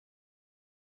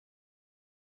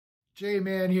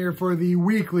J-Man here for the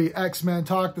weekly X-Men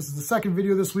talk. This is the second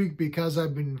video this week because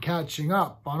I've been catching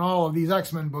up on all of these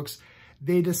X-Men books.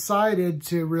 They decided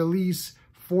to release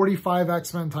 45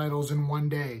 X-Men titles in one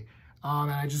day.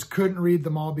 And I just couldn't read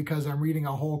them all because I'm reading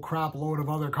a whole crap load of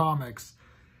other comics.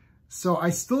 So I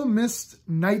still missed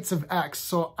Knights of X.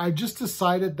 So I just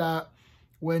decided that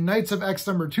when Knights of X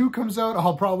number 2 comes out,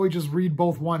 I'll probably just read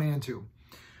both 1 and 2.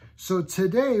 So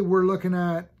today we're looking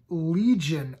at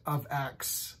Legion of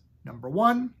X number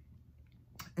 1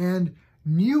 and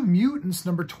New Mutants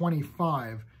number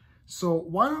 25. So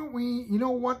why don't we, you know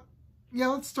what? Yeah,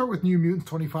 let's start with New Mutants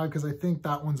 25 because I think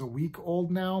that one's a week old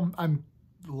now. I'm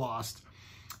lost.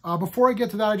 Before I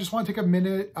get to that, I just want to take a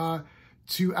minute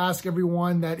to ask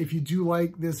everyone that if you do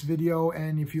like this video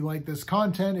and if you like this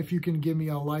content, if you can give me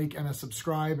a like and a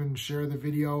subscribe and share the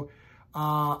video.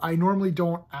 I normally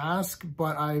don't ask,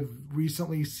 but I've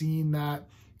recently seen that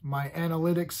my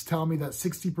analytics tell me that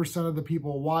 60% of the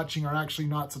people watching are actually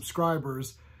not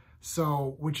subscribers.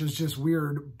 So, which is just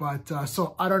weird, but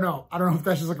so I don't know. I don't know if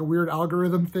that's just like a weird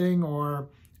algorithm thing or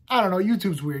I don't know.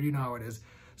 YouTube's weird. You know how it is.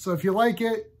 So if you like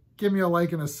it, give me a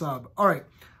like and a sub. All right,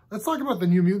 let's talk about the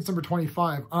New Mutants number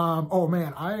 25. Oh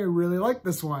man, I really like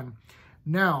this one.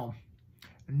 Now,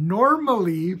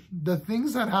 normally the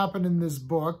things that happen in this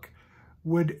book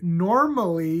would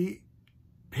normally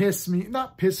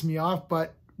not piss me off,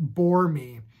 but bore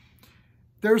me.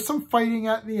 There's some fighting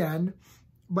at the end,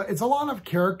 but it's a lot of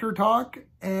character talk.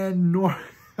 And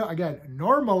again,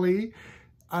 normally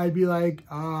I'd be like,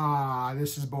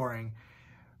 this is boring.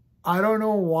 I don't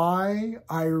know why.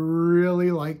 I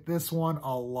really like this one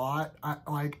a lot.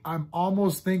 I'm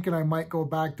almost thinking I might go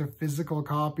back to physical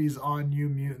copies on New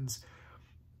Mutants.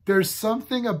 There's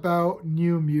something about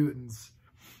New Mutants.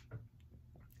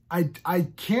 I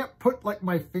can't put like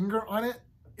my finger on it.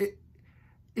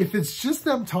 If it's just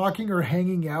them talking or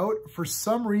hanging out, for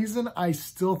some reason, I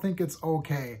still think it's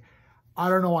okay. I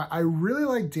don't know why. I really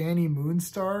like Dani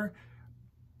Moonstar.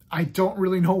 I don't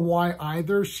really know why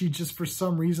either. She just, for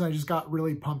some reason, I just got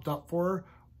really pumped up for her.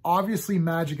 Obviously,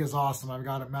 Magic is awesome. I've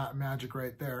got it, Magic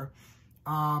right there.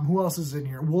 Who else is in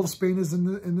here? Wolfsbane is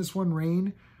in this one,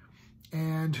 Rain.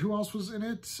 And who else was in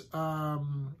it?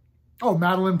 Oh,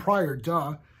 Madeline Pryor,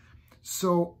 duh.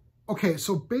 So, okay,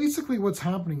 so basically what's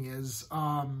happening is,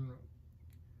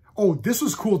 oh, this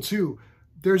was cool too.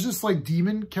 There's this like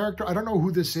demon character. I don't know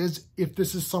who this is. If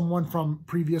this is someone from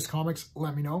previous comics,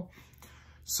 let me know.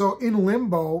 So in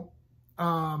Limbo,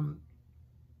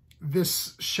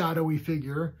 this shadowy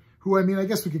figure, who, I mean, I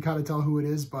guess we could kind of tell who it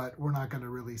is, but we're not going to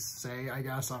really say, I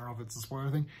guess. I don't know if it's a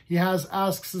spoiler thing. He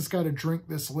asks this guy to drink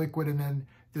this liquid, and then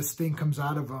this thing comes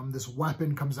out of him. This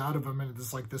weapon comes out of him, and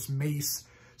it's like this mace.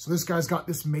 So this guy's got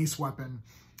this mace weapon.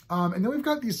 And then we've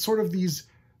got these sort of these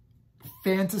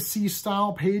fantasy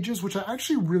style pages, which I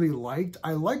actually really liked.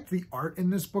 I liked the art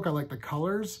in this book. I like the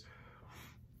colors.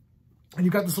 And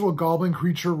you got this little goblin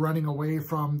creature running away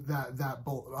from that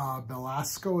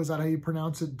Belasco, is that how you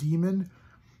pronounce it? Demon.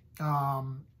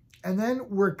 And then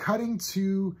we're cutting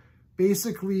to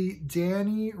basically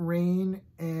Dani, Rain,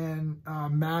 and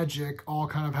Magic all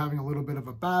kind of having a little bit of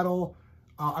a battle.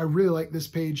 I really like this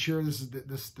page here. This is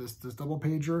this double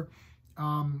pager.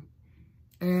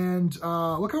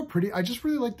 Look how pretty. I just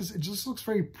really like this. It just looks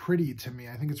very pretty to me.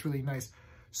 I think it's really nice.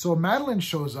 So Madeline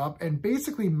shows up, and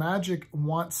basically Magic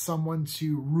wants someone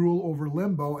to rule over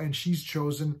Limbo, and she's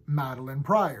chosen Madeline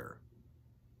Pryor.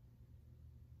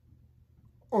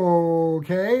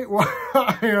 Okay, well,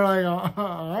 you're like,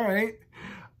 all right,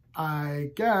 I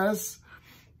guess.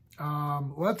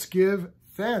 Let's give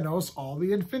Thanos all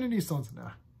the Infinity Stones.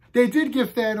 Nah. They did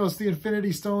give Thanos the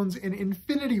Infinity Stones in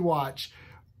Infinity Watch.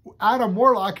 Adam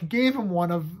Warlock gave him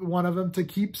one of them to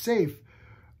keep safe.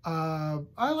 I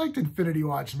liked Infinity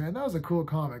Watch, man. That was a cool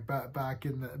comic back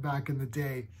in the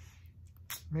day.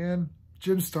 Man,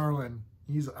 Jim Starlin.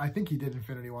 I think he did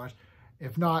Infinity Watch.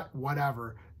 If not,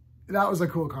 whatever. That was a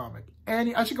cool comic.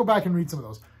 And I should go back and read some of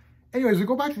those. Anyways, we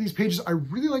go back to these pages. I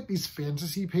really like these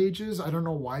fantasy pages. I don't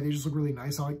know why. They just look really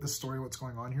nice. I like the story, what's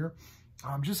going on here.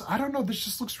 I don't know. This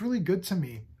just looks really good to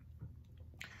me.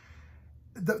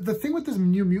 The thing with this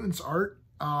New Mutants art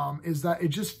is that it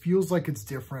just feels like it's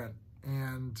different.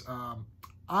 And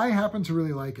I happen to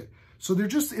really like it. So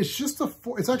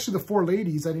it's actually the 4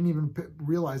 ladies. I didn't even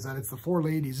realize that. It's the 4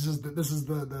 ladies. This is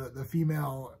the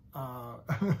female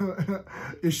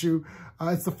issue.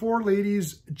 It's the 4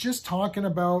 ladies just talking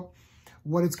about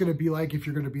what it's going to be like if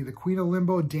you're going to be the Queen of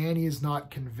Limbo. Dani is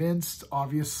not convinced,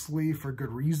 obviously, for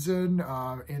good reason.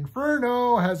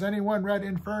 Inferno. Has anyone read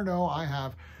Inferno? I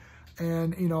have.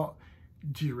 And, you know,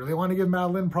 do you really want to give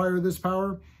Madeline Pryor this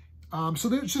power? So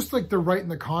there's just like they're writing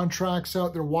the contracts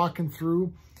out. They're walking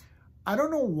through. I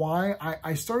don't know why.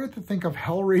 I started to think of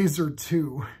Hellraiser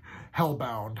 2,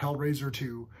 Hellraiser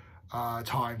 2,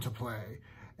 Time to Play.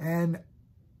 And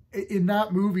in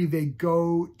that movie, they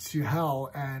go to hell,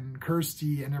 and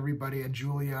Kirsty and everybody and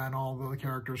Julia and all the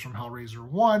characters from Hellraiser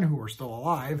 1 who are still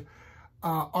alive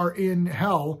are in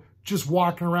hell just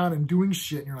walking around and doing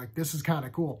shit. And you're like, this is kind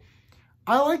of cool.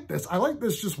 I like this. I like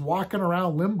this just walking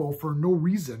around limbo for no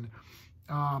reason.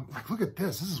 Like, look at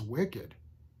this. This is wicked,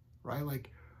 right? Like,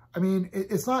 I mean,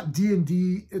 it's not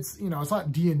D&D. It's, you know, it's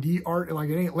not D&D art. Like,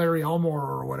 it ain't Larry Elmore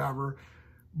or whatever,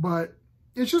 but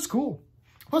it's just cool.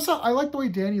 Plus, I like the way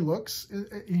Danny looks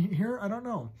here. I don't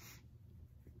know.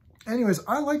 Anyways,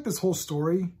 I like this whole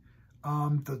story.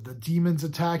 The demons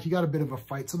attack. You got a bit of a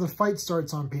fight. So the fight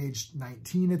starts on page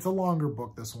 19. It's a longer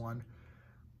book, this one.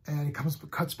 And it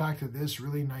cuts back to this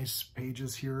really nice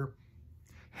pages here.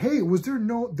 Hey,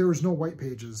 there was no white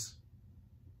pages.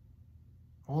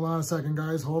 Hold on a second,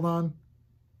 guys. Hold on.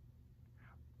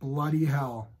 Bloody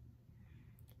hell.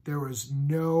 There was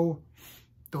no...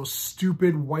 those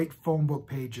stupid white phone book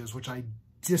pages, which I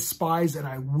despise and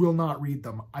I will not read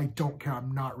them. I don't care.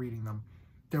 I'm not reading them.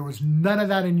 There was none of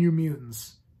that in New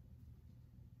Mutants.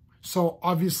 So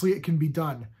obviously it can be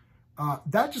done.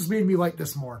 That just made me like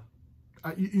this more.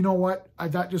 You know what?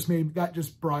 That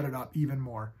just brought it up even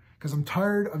more. Because I'm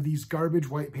tired of these garbage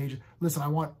white pages. Listen, I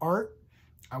want art.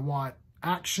 I want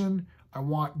action. I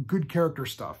want good character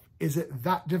stuff. Is it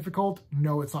that difficult?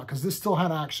 No, it's not. Because this still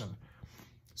had action.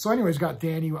 So anyways, got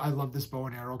Danny. I love this bow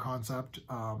and arrow concept.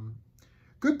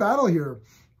 Good battle here.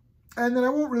 And then I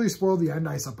won't really spoil the end,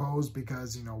 I suppose,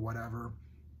 because, you know, whatever.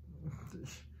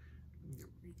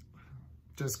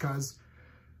 Just because.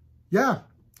 Yeah.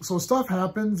 So stuff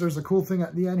happens. There's a cool thing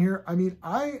at the end here. I mean,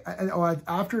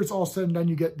 after it's all said and done,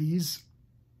 you get these.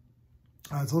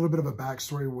 It's a little bit of a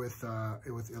backstory with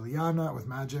Ileana, with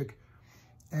magic.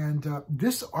 And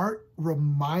this art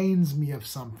reminds me of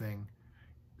something.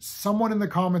 Someone in the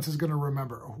comments is going to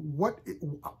remember what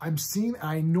I'm seeing.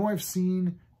 I know I've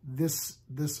seen this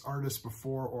artist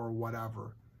before or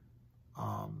whatever.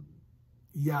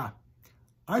 Yeah,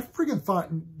 I freaking thought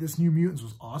this New Mutants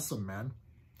was awesome, man.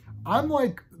 I'm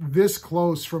like this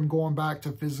close from going back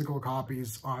to physical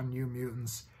copies on New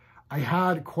Mutants. I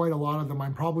had quite a lot of them.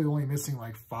 I'm probably only missing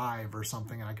like 5 or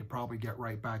something, and I could probably get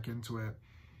right back into it.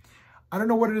 I don't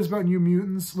know what it is about New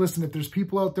Mutants. Listen, if there's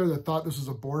people out there that thought this was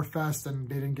a bore fest and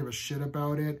they didn't give a shit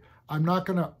about it, I'm not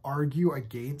going to argue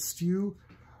against you.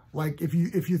 Like, if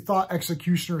you thought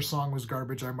Executioner's Song was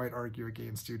garbage, I might argue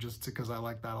against you just because I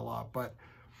like that a lot. But,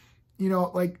 you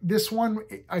know, like this one,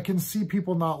 I can see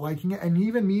people not liking it. And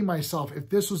even me, myself, if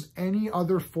this was any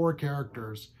other 4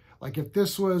 characters, like if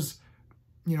this was,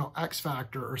 you know, X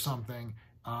Factor or something,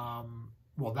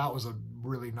 well, that was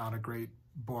really not a great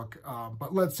book.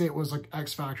 But let's say it was like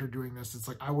X Factor doing this. It's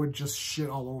like, I would just shit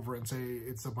all over and say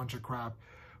it's a bunch of crap.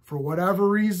 For whatever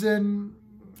reason,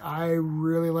 I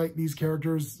really like these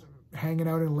characters hanging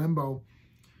out in limbo.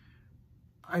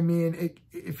 I mean,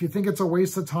 if you think it's a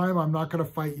waste of time, I'm not going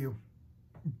to fight you.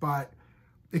 But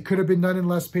it could have been done in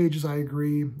less pages, I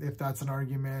agree, if that's an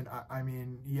argument. I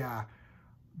mean, yeah.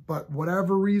 But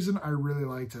whatever reason, I really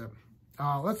liked it.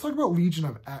 Let's talk about Legion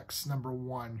of X,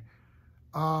 #1.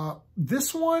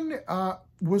 This one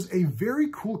was a very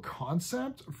cool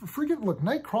concept. Freaking, look,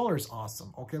 Nightcrawler is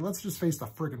awesome, okay? Let's just face the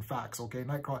friggin' facts, okay?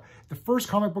 Nightcrawler, the first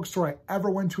comic book store I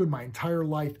ever went to in my entire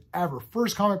life, ever.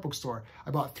 First comic book store. I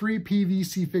bought 3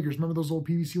 PVC figures. Remember those old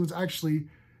PVC ones? Actually,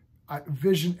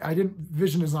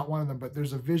 Vision is not one of them, but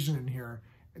there's a Vision in here.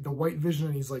 The white Vision,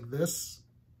 and he's like this.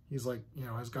 He's like, you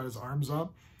know, has got his arms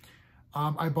up.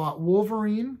 I bought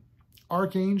Wolverine,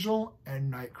 Archangel,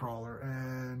 and Nightcrawler.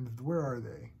 And where are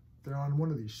they? They're on one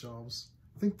of these shelves.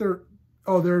 I think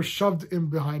they're shoved in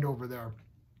behind over there.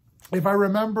 If I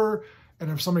remember, and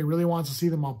if somebody really wants to see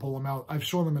them, I'll pull them out. I've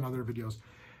shown them in other videos.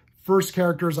 First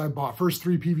characters I bought, first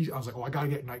 3 PVs, I was like, oh, I got to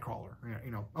get Nightcrawler.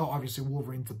 You know, oh, obviously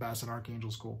Wolverine's the best and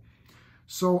Archangel's cool.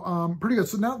 So, pretty good.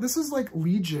 So now this is like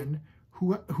Legion,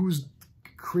 who's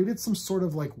created some sort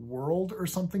of like world or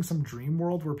something, some dream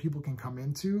world where people can come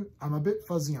into. I'm a bit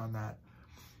fuzzy on that.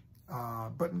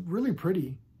 But really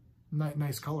pretty,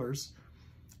 nice colors.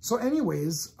 So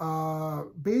anyways,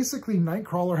 basically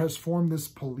Nightcrawler has formed this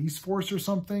police force or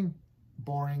something.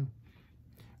 Boring.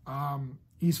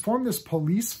 He's formed this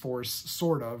police force,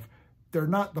 sort of. They're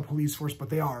not the police force, but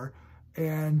they are.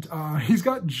 And he's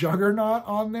got Juggernaut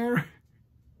on there.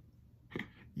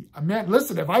 Man,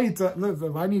 listen, if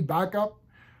I need backup,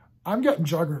 I'm getting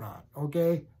Juggernaut,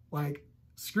 okay? Like,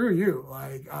 screw you.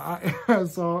 Like,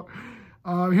 so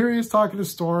Here he is talking to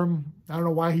Storm. I don't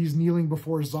know why he's kneeling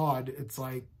before Zod. It's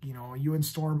like, you know, you and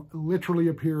Storm literally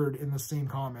appeared in the same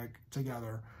comic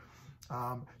together.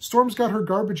 Storm's got her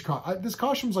garbage costume. This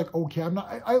costume's like, okay,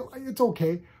 it's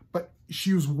okay, but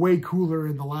she was way cooler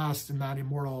in that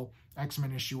Immortal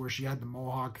X-Men issue where she had the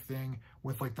mohawk thing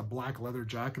with like the black leather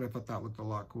jacket. I thought that looked a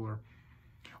lot cooler.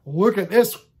 Look at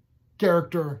this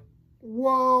character.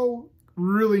 Whoa.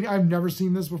 Really, I've never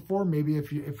seen this before. Maybe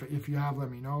if you have,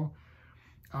 let me know.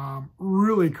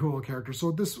 Really cool character.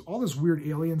 So all this weird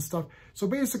alien stuff. So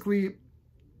basically,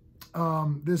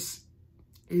 this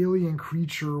alien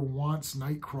creature wants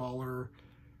Nightcrawler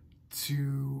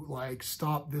to like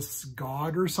stop this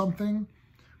god or something.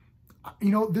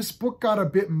 You know, this book got a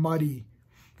bit muddy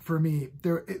for me.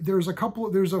 There's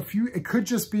a few, it could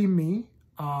just be me.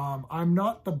 I'm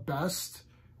not the best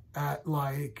at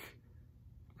like,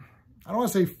 I don't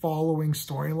want to say following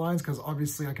storylines, because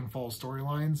obviously I can follow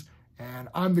storylines, and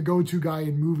I'm the go-to guy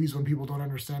in movies when people don't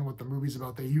understand what the movie's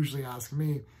about. They usually ask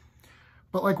me.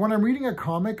 But like when I'm reading a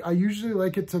comic, I usually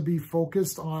like it to be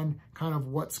focused on kind of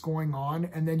what's going on,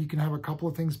 and then you can have a couple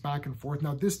of things back and forth.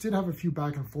 Now, this did have a few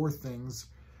back and forth things,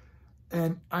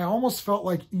 and I almost felt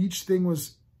like each thing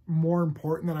was more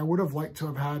important, and I would have liked to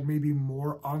have had maybe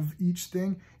more of each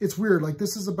thing. It's weird. Like,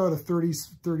 this is about a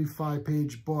 35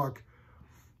 page book.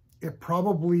 It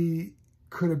probably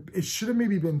it should have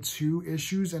maybe been 2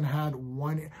 issues and had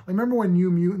one. I remember when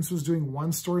New Mutants was doing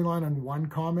one storyline on one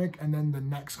comic, and then the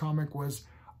next comic was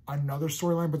another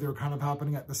storyline, but they were kind of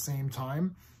happening at the same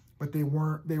time, but they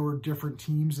weren't. They were different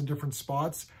teams in different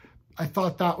spots. I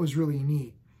thought that was really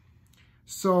neat.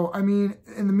 So, I mean,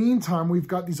 in the meantime, we've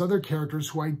got these other characters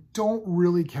who I don't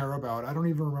really care about. I don't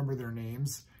even remember their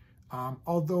names.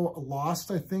 Although Lost,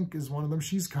 I think, is one of them.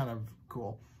 She's kind of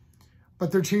cool.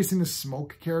 But they're chasing the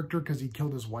Smoke character because he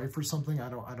killed his wife or something. I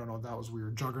don't know. That was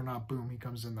weird. Juggernaut, boom, he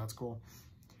comes in. That's cool.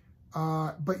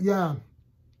 But yeah.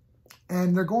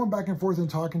 And they're going back and forth and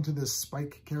talking to this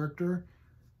Spike character.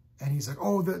 And he's like,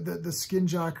 oh, the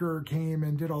Skinjacker came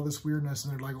and did all this weirdness.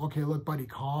 And they're like, okay, look, buddy,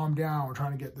 calm down. We're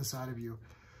trying to get this out of you.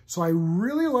 So I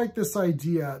really like this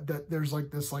idea that there's like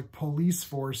this like police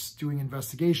force doing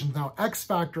investigations. Now,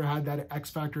 X-Factor had that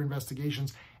X-Factor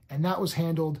investigations, and that was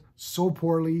handled so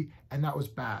poorly, and that was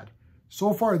bad.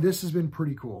 So far, this has been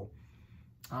pretty cool.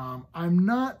 I'm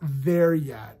not there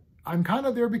yet. I'm kind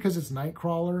of there because it's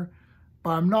Nightcrawler,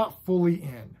 but I'm not fully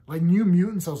in. Like New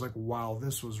Mutants, I was like, wow,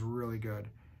 this was really good.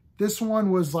 This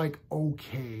one was like,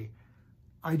 okay.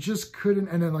 I just couldn't,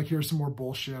 and then like, here's some more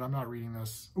bullshit. I'm not reading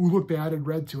this. Ooh, look, they added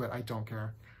red to it. I don't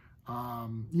care.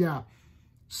 Yeah.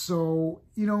 So,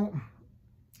 you know,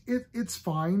 it's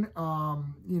fine.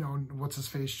 You know, what's his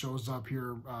face shows up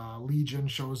here. Legion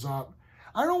shows up.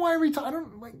 I don't know why every time, I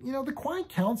don't like, you know, the Quiet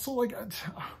Council, like,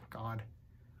 oh God.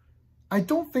 I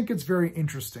don't think it's very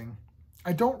interesting.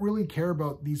 I don't really care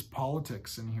about these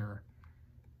politics in here.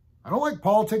 I don't like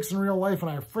politics in real life,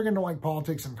 and I friggin' don't like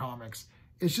politics in comics.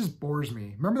 It just bores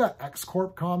me. Remember that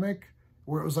X-Corp comic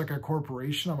where it was like a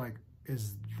corporation? I'm like,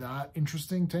 is that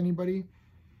interesting to anybody?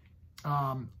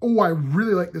 Oh, I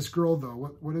really like this girl,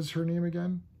 though. What is her name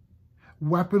again?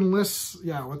 Weaponless.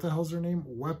 Yeah, what the hell's her name?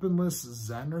 Weaponless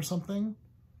Zen or something.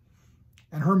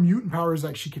 And her mutant power is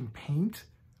like she can paint.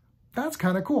 That's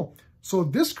kind of cool. So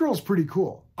this girl's pretty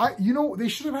cool. You know, they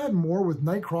should have had more with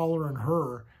Nightcrawler and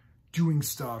her doing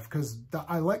stuff, because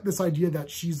I like this idea that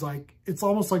she's like, it's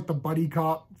almost like the buddy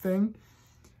cop thing.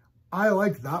 I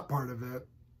like that part of it.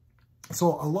 So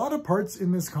a lot of parts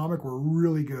in this comic were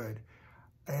really good.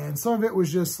 And some of it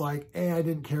was just like, I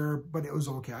didn't care, but it was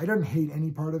okay. I didn't hate any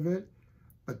part of it.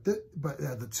 But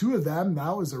the two of them,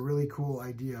 that was a really cool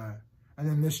idea. And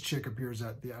then this chick appears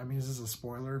at the, I mean, is this a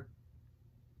spoiler?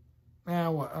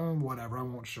 Whatever. I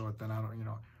won't show it then. I don't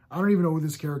even know who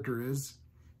this character is.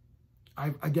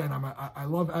 I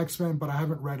love X-Men, but I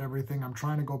haven't read everything. I'm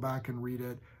trying to go back and read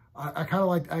it. I kind of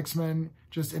liked X-Men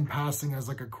just in passing as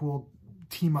like a cool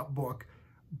team-up book,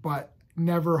 but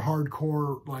never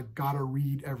hardcore, like, gotta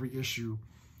read every issue.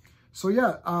 So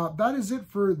yeah, that is it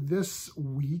for this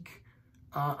week.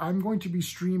 I'm going to be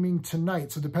streaming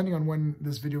tonight, so depending on when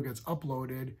this video gets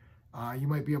uploaded, you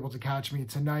might be able to catch me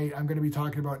tonight. I'm going to be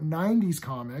talking about 90s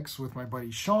comics with my buddy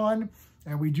Sean.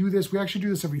 And we actually do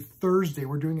this every Thursday.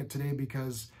 We're doing it today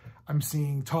because I'm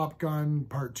seeing Top Gun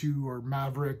Part 2 or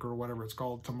Maverick or whatever it's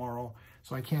called tomorrow.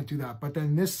 So I can't do that. But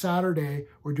then this Saturday,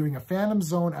 we're doing a Phantom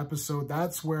Zone episode.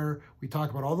 That's where we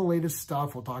talk about all the latest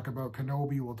stuff. We'll talk about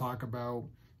Kenobi. We'll talk about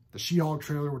the She-Hulk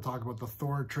trailer. We'll talk about the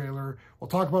Thor trailer. We'll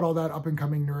talk about all that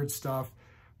up-and-coming nerd stuff.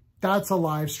 That's a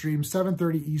live stream,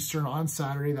 7:30 Eastern on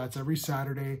Saturday. That's every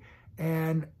Saturday.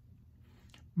 And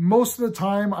Most of the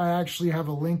time, I actually have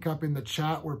a link up in the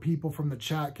chat where people from the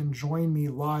chat can join me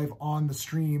live on the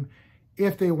stream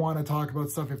if they want to talk about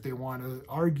stuff, if they want to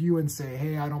argue and say,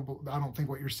 hey, I don't think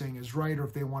what you're saying is right, or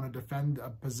if they want to defend a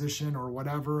position or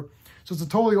whatever. So it's a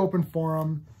totally open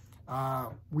forum.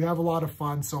 We have a lot of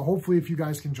fun. So hopefully if you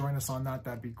guys can join us on that,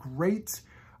 that'd be great.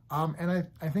 And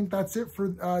I think that's it for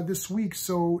this week.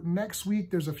 So next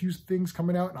week, there's a few things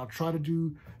coming out, and I'll try to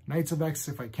do Knights of X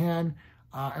if I can.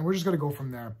 And we're just going to go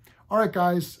from there. All right,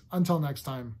 guys, until next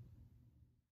time.